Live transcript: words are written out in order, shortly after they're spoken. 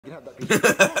He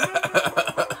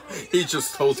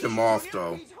just told him off,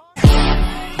 though.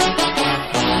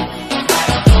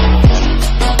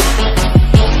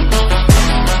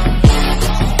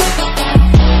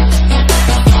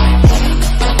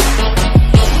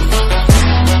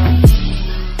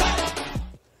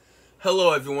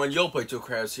 Hello everyone,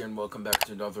 DylCraftZYT here, and welcome back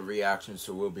to another reaction.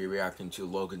 So we'll be reacting to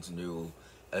Logan's new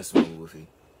SML movie.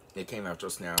 It came out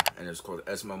just now, and it's called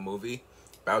SML Movie,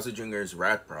 Bowser Jr.'s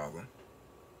Rat Problem.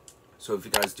 So if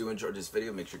you guys do enjoy this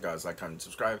video, make sure you guys like, comment, and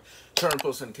subscribe. Turn on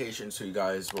post notifications so you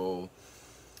guys won't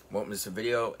miss a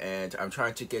video. And I'm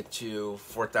trying to get to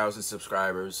 4,000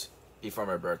 subscribers before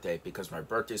my birthday, because my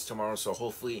birthday is tomorrow. So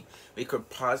hopefully we could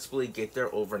possibly get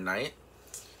there overnight,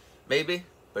 maybe.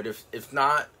 But if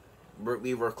not,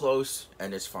 we were close,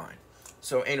 and it's fine.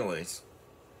 So anyways,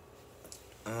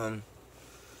 gotta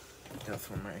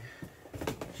throw my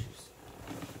issues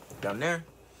down there.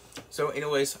 So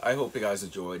anyways, I hope you guys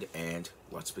enjoyed, and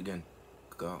let's begin.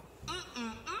 Go.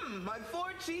 My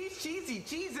 4 cheesy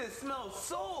cheeses smell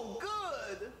so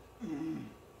good.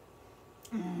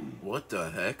 What the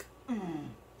heck? Oh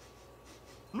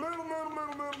my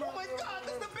god,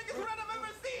 that's the biggest rat I've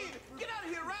ever seen. Get out of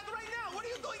here, rat, right now. What are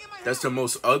you doing in my house? That's the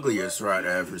most ugliest rat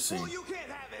I've ever seen. Oh, you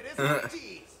can't have it. It's my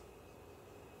cheese.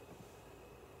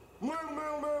 Get out of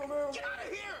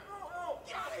here.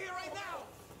 Get out of here right now.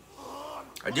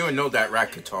 I didn't even know that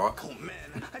rat could talk. Oh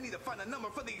man, I need to find a number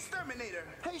for the exterminator.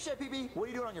 Hey, Chef PB, what are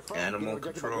you doing on your phone? Animal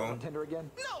control. On Tinder again?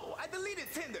 No, I deleted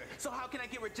Tinder. So how can I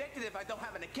get rejected if I don't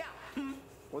have an account?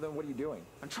 Well, then what are you doing?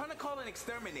 I'm trying to call an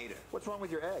exterminator. What's wrong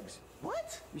with your eggs?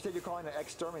 What? You said you're calling an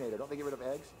exterminator. Don't they get rid of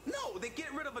eggs? No, they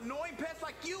get rid of annoying pests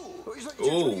like you. Oh, you're trying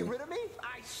to get rid of me?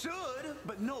 I should,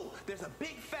 but no. There's a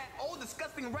big, fat, old,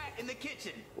 disgusting rat in the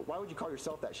kitchen. Well, why would you call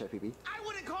yourself that, Chef PB? I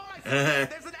wouldn't call myself that.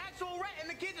 There's an actual rat in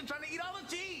the kitchen trying to eat all the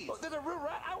cheese. Oh, there's a real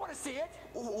rat? I want to see it.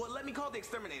 Well, let me call the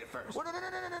exterminator first. Well,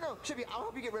 no. Chef PB, I'll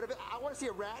help you get rid of it. I want to see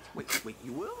a rat. Wait,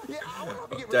 you will? Yeah, I want to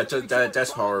help you get rid of it.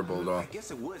 That's horrible, though. I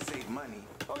guess it would save money.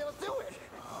 Okay, let's do it.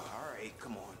 All right,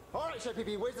 come on. All right, Chef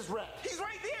PB, where's this rat? He's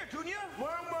right there, Junior.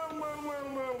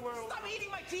 Stop eating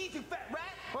my cheese, you fat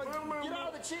rat. Get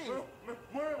out of the cheese.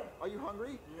 Are you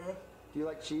hungry? Yeah. Do you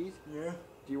like cheese? Yeah.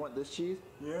 Do you want this cheese?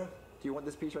 Yeah. Do you want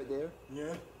this piece right there?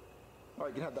 Yeah. All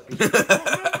right, you can have that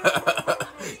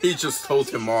piece. He just told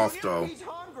him off, though. He's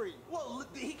hungry. Well,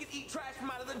 he can eat trash from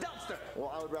out of the dumpster.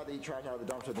 Well, I would rather eat trash out of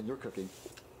the dumpster than you're cooking.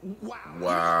 Wow.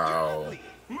 Oh,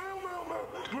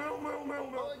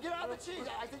 get out of the cheese.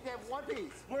 I think they have one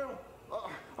piece.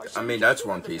 I mean, that's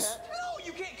one piece. No,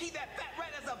 you can't keep that fat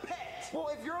rat as a pet. Well,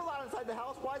 if you're allowed inside the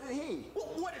house, why isn't he?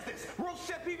 Well, what is this? Roast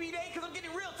Chef PB Day? Because I'm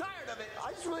getting real tired of it.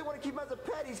 I just really want to keep him as a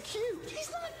pet. He's cute. He's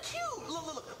not cute.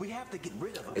 Look. We have to get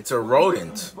rid of him. It's a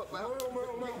rodent.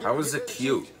 How is it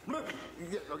cute?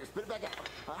 Okay, spit it back out.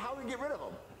 How do we get rid of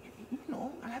him?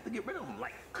 No, I have to get rid of him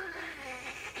like...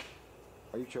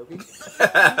 Are you choking?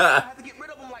 I have to get rid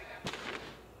of him like...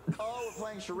 Oh, we're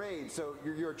playing charades, so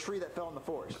you're a tree that fell in the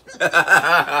forest.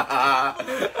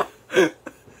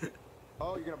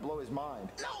 Oh, you're gonna blow his mind.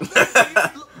 No,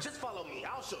 look, just follow me.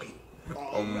 I'll show you.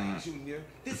 All right, Junior.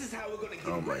 This is how we're gonna get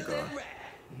rid of that rat.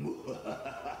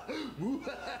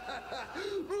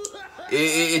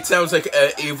 It sounds like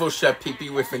an evil Chef Pee-Pee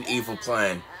with an evil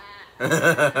plan.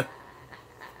 You're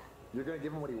gonna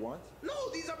give him what he wants? No,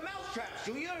 these are mouse traps,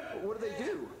 Junior. What do they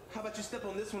do? How about you step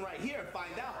on this one right here and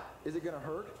find out? Is it gonna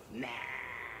hurt? Nah.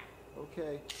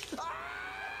 Okay.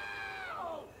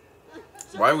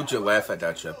 Why would you laugh at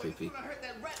that, Chef Pee-Pee?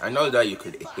 I know that you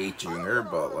could hate Junior,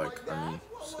 but like, I mean,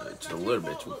 it's a little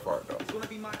bit too far, though. It's gonna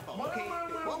be my fault, okay?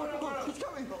 He's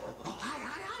coming. Oh,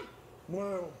 hi.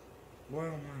 Wow.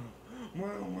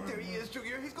 There he is,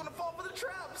 Junior. He's gonna fall for the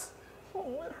traps.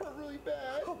 Oh, it hurt really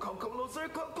bad. Oh, come closer,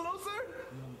 come closer.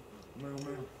 I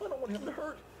don't want him to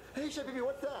hurt. Hey, Chef PB,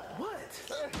 what's that? What?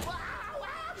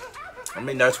 I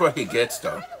mean, that's what he gets,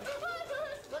 though.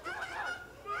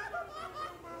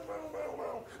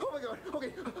 Oh my god,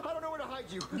 okay, I don't know where to hide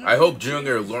you. I hope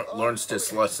Junior learns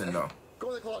this lesson, though. Go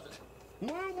in the closet.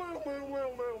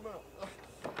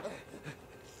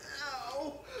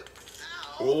 Ow.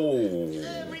 Oh.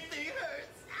 Everything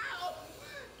hurts. Ow.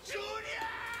 Junior!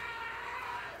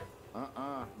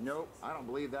 Nope, I don't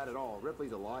believe that at all.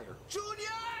 Ripley's a liar. Junior!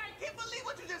 I can't believe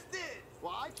what you just did.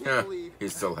 Well, I can't believe he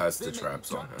still has the they make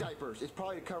traps on duck him. diapers. It's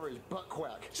probably to cover his butt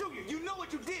quack. Junior, you know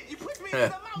what you did. You pushed me into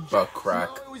the mouth. Butt crack.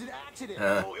 No, it was an accident.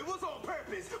 Oh, it was on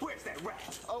purpose. Where's that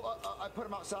rat? Oh, I put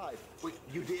him outside. Wait,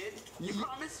 you did? You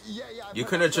promised? Yeah. You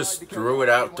could have just threw it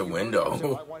out the window.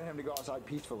 So I wanted him to go outside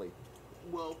peacefully.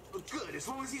 Well, good, as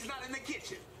long as he's not in the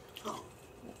kitchen. Oh.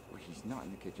 Well, he's not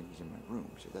in the kitchen. He's in my room,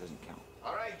 so that doesn't count.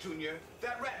 All right, Junior.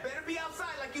 That rat better be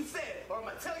outside like you said, or I'm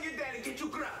gonna tell your dad and get you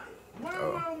grounded.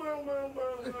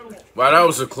 Wow, that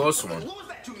was a close one. What was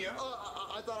that, Junior?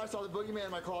 I thought I saw the boogeyman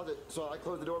in my closet, so I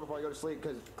closed the door before I go to sleep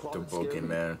because The closet scared me.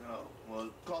 boogeyman. Oh, well,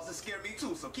 closets scare me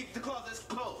too, so keep the closets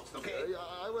closed, okay? Yeah,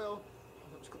 I will.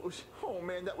 That was close. Oh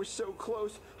man, that was so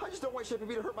close. I just don't want Chef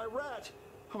Pee to hurt my rat.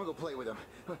 I'm gonna go play with him.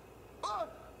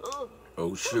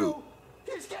 Oh shoot.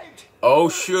 He escaped. Oh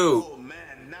shoot. Oh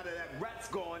man, now that rat's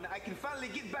gone, I can finally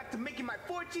get back to making my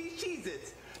 4 cheese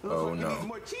Cheez-Its. Oh, Looks like no. I need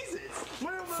more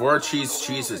Cheez-Its. 4 cheese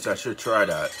cheeses. I should try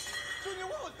that. Junior,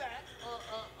 what was that?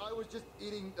 I was just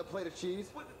eating a plate of cheese.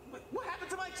 What happened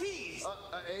to my cheese?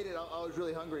 I ate it. I was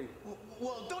really hungry.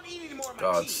 Well, don't eat any more of my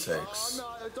God's cheese. sakes. No,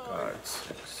 it's all right. God's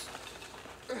sakes.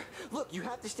 Look, you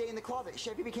have to stay in the closet.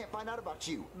 Chef Pee can't find out about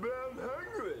you. But I'm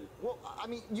hungry. Well, I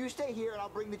mean, you stay here and I'll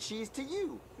bring the cheese to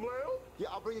you. Well? Yeah,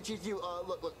 I'll bring the cheese to you.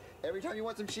 Look. Every time you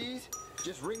want some cheese,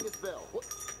 just ring this bell. What?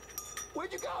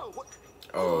 Where'd you go? What?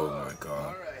 Oh my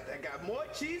God. All right, I got more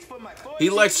cheese for my 4 He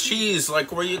likes cheese.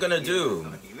 Like, what are you gonna do? It's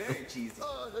gonna be very cheesy.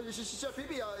 Chef Pee,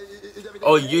 is everything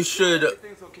Oh, okay? you should.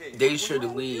 Everything's okay. They What's should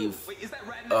wrong with you? leave Wait, is that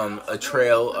rat in the house? a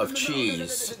trail of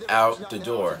cheese out the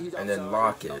door and then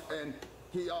lock it. And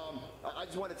he, I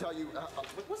just want to tell you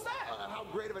What's that? how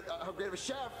great of a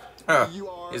chef Huh, you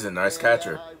are. he's a nice and,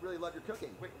 catcher. I really love your cooking.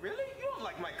 Wait, really? You don't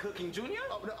like my cooking, Junior?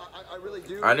 Oh, no, I really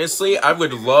do. Honestly, I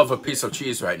would love a piece of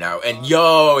cheese right now. And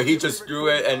yo, he just threw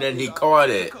it and then he caught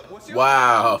it.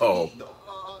 Wow.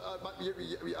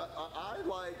 I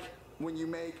like when you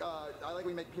make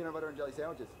peanut butter and jelly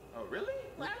sandwiches. Oh, really?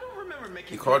 I don't remember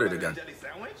making He caught it peanut butter again. and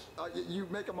jelly sandwich. You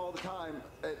make them all the time.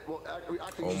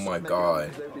 Actually, Oh you my should make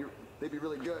God. them. They'd be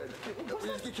really good.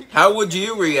 How would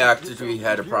you react if we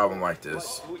had a problem like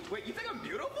this? Wait, you think I'm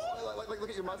beautiful? Look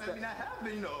at your I mustache. mean, I have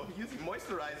been, using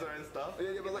moisturizer and stuff.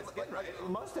 Yeah, but It's getting right.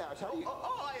 mustache. How do you?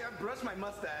 I brush my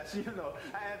mustache,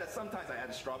 sometimes I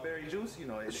add strawberry juice,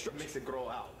 it makes it grow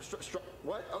out.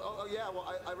 What? Oh, yeah.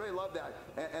 Well, I really love that,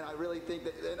 and I really think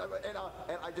that,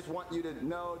 and I just want you to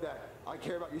know that I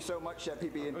care about you so much, Chef Pee.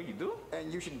 Oh, you do?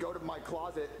 And you should go to my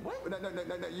closet. What?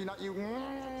 No. You not you.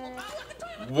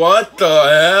 What the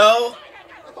hell?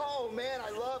 Oh man, I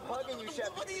love hugging you, Chef.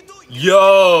 What are you doing?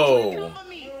 Yo!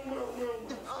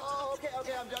 Oh, okay,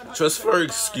 I'm done. Just for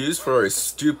excuse for a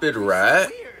stupid rat?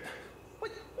 Weird.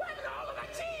 What happened to all of my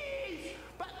cheese?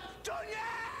 But, Junior!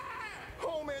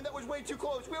 Oh man, that was way too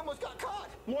close. We almost got caught.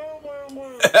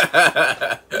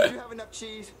 Did you have enough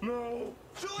cheese? No.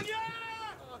 Junior!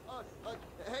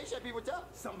 Hey, Chef Pee, what's up?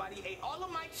 Somebody ate all of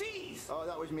my cheese. Oh,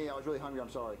 that was me. I was really hungry. I'm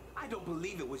sorry. I don't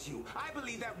believe it was you. I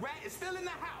believe that rat is still in the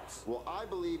house. Well, I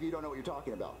believe you don't know what you're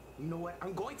talking about. You know what?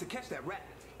 I'm going to catch that rat,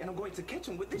 and I'm going to catch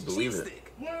him with this Believe cheese it.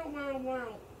 stick.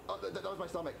 Oh, that was my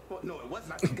stomach. Well, no, it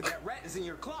wasn't. I think that rat is in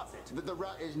your closet. The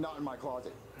rat is not in my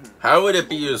closet. How would it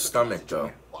be your stomach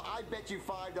though? Well, I bet you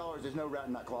 $5 there's no rat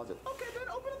in that closet. Okay, then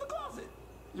open up the closet.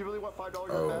 You really want $5 Oh.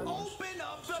 that bad? Open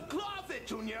up the closet,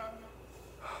 Junior.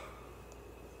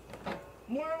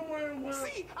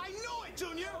 See, I knew it,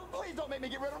 Junior. Please don't make me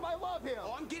get rid of him. I love him.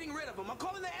 Oh, I'm getting rid of him. I'm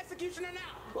calling the executioner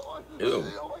now. Ew.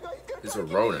 Oh my God, he's It's gonna a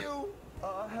kill rodent. you.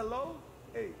 Hello?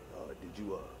 Hey, did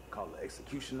you, call the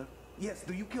executioner? Yes,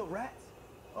 do you kill rats?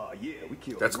 Yeah, we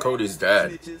kill That's rats, Cody's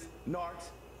dad. Snitches, narcs,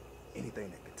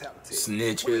 anything that can talented.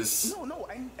 Snitches. Wait, no,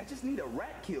 I just need a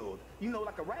rat killed. You know,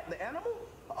 like a rat, the animal?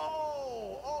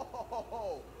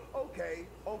 Oh, okay.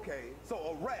 So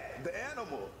a rat, the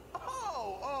animal.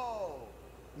 Oh.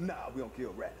 Nah, we don't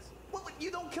kill rats. What, you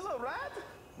don't kill a rat?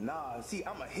 Nah, see,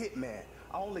 I'm a hitman.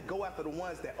 I only go after the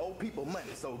ones that owe people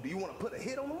money. So do you want to put a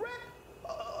hit on the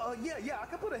rat? Yeah, I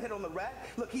can put a hit on the rat.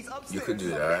 Look, he's upstairs. You could do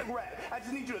He's a that. big rat. I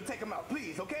just need you to take him out,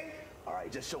 please, okay? All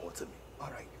right, just show it to me. All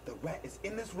right, the rat is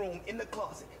in this room, in the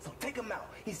closet. So take him out.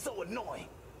 He's so annoying.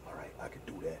 All right, I can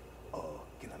do that.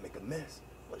 Can I make a mess?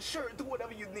 Well, sure, do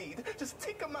whatever you need. Just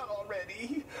take him out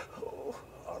already. Oh,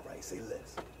 all right, say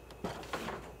less.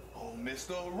 Oh,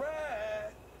 Mr.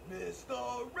 Rat,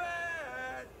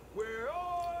 where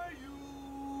are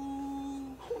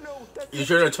you? Oh, no, that's You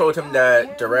should have told him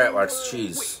that the rat likes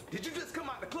cheese. Wait, did you just come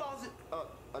out the closet?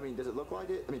 I mean, does it look like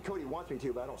it? I mean, Cody wants me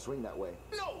to, but I don't swing that way.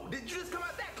 No, did you just come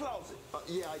out that closet?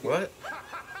 Yeah, I do. What?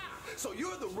 So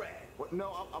you're the rat. What?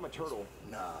 No, I'm a turtle.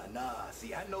 Nah.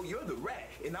 See, I know you're the rat,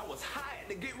 and I was hired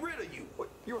to get rid of you. What?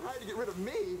 You were hired to get rid of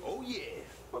me? Oh, yeah.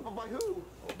 But by who?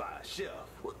 Oh, by a chef.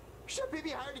 What? Chef Pee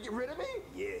hired to get rid of me?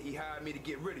 Yeah, he hired me to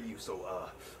get rid of you, so,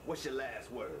 what's your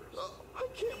last words? I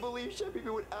can't believe Chef Pee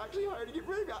would actually hire to get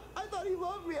rid of me. I thought he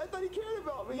loved me. I thought he cared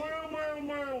about me.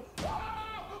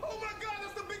 Oh my God,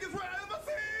 that's the biggest rat I've ever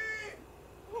seen!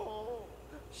 Oh,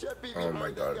 Chef Pee Pee Oh my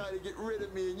hired God. that guy to get rid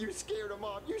of me, and you scared him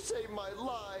off. You saved my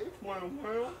life. Well.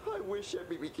 I wish Chef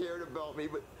Pee Pee cared about me,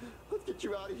 but let's get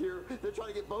you out of here. They're trying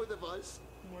to get both of us.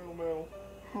 Well.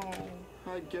 Oh,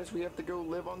 I guess we have to go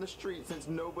live on the street since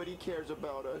nobody cares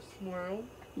about us. Well.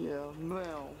 Yeah,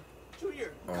 well.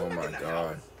 Junior, Oh come back my in the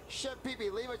God. house. Chef Pee Pee,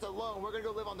 leave us alone. We're gonna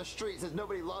go live on the street since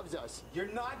nobody loves us. You're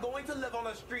not going to live on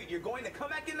the street. You're going to come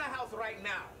back in the house right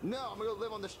now. No, I'm gonna go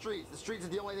live on the streets. The streets is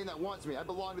the only thing that wants me. I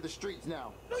belong to the streets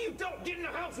now. No, you don't. Get in the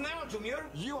house now, Junior.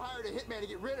 You hired a hitman to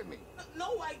get rid of me.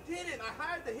 No, I didn't. I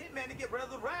hired the hitman to get rid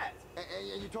of the rat.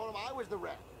 And you told him I was the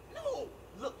rat. No.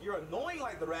 Look, you're annoying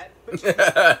like the rat, but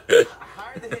I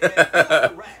hired the hitman to kill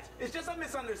the rat. It's just a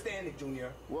misunderstanding,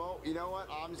 Junior. Well, you know what?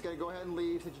 I'm just gonna go ahead and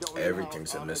leave since you don't leave the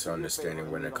Everything's house. a I'm gonna do you a favor misunderstanding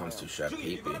and when leave it comes on to my own. Chef Junior, Pee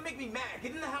you're Pee. gonna make me mad.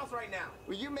 Get in the house right now.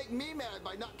 Well, you make me mad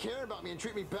by not caring about me and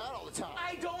treat me bad all the time.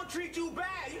 I don't treat you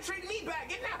bad. You treat me bad.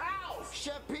 Get in the house.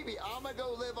 Chef Pee Pee, I'm gonna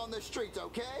go live on the streets,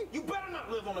 okay? You better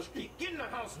not live on the street. Get in the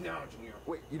house now, Junior.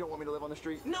 Wait, you don't want me to live on the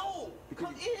street? No.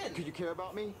 Come in. Could you care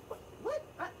about me? What?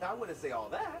 I wouldn't say all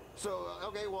that. So,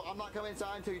 okay, well, I'm not coming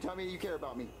inside until you tell me you care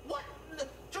about me. What?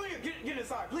 Junior, get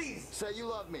inside, please. Say you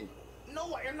love me.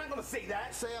 No, I'm not gonna say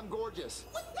that. Say I'm gorgeous.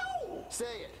 What? No.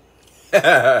 Say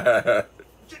it.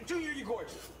 Junior, you're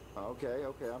gorgeous. Okay,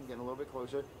 I'm getting a little bit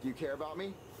closer. Do you care about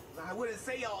me? I wouldn't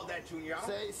say all that, Junior.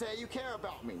 Say you care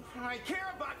about me. I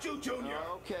care about you, Junior.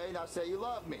 Okay, now say you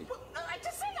love me. I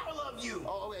just said I love you.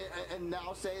 Oh, and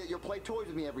now say that you'll play toys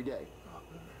with me every day.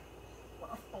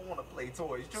 I don't want to play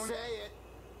toys, Junior. Say it.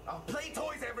 I'll play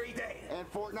toys every day. And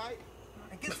Fortnite.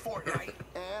 I guess Fortnite.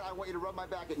 And I want you to rub my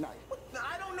back at night.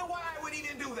 I don't know why I would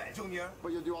even do that, Junior.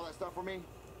 But you'll do all that stuff for me?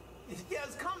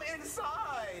 Yes, come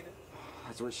inside.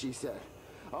 That's what she said.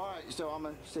 All right, so I'm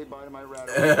gonna say bye to my rat.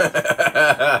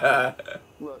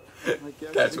 Look, I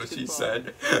guess That's we what should she buy.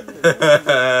 said.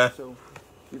 So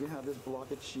you can have this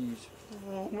block of cheese.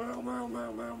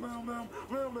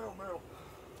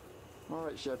 All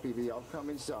right, Chef Pee Pee, I'll come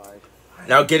inside.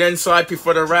 Now get inside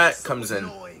before the rat comes in.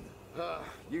 Annoying.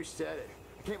 You said it.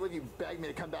 I can't believe you begged me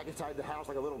to come back inside the house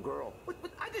like a little girl. But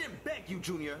I didn't beg you,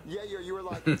 Junior. Yeah, you were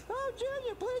like, oh,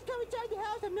 Junior, please come inside the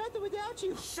house. I'm nothing without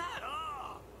you. Shut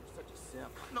up. You're such a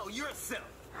simp. No, you're a simp.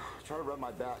 Try to rub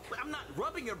my back. But I'm not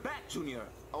rubbing your back, Junior.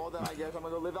 Oh, then I guess I'm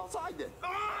gonna go live outside then.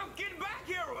 Oh, get back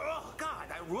here. Oh, God,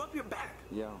 I rub your back.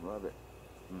 Yeah, rub it.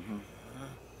 Mm-hmm.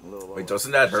 A little lower. Wait,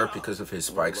 doesn't that hurt because of his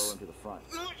A little lower spikes? into the front.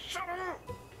 Shut up.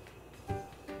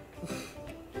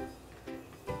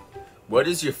 What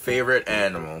is your favorite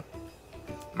animal?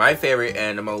 My favorite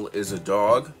animal is a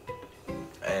dog,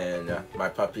 and my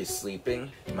puppy is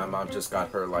sleeping. My mom just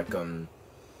got her like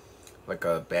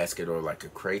a basket or like a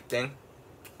crate thing,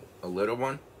 a little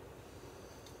one.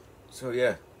 So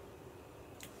yeah.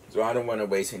 So I don't want to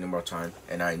waste any more time,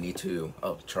 and I need to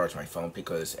charge my phone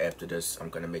because after this I'm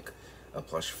gonna make a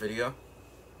plush video.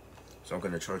 So I'm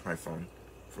gonna charge my phone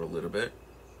for a little bit.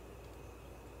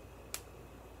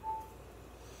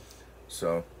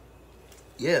 So,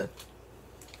 yeah.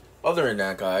 Other than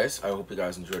that, guys, I hope you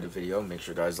guys enjoyed the video. Make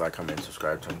sure you guys like, comment,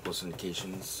 subscribe, turn on post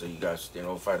notifications so you guys stay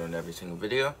notified on every single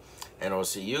video. And I'll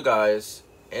see you guys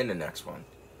in the next one.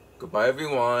 Goodbye,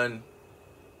 everyone.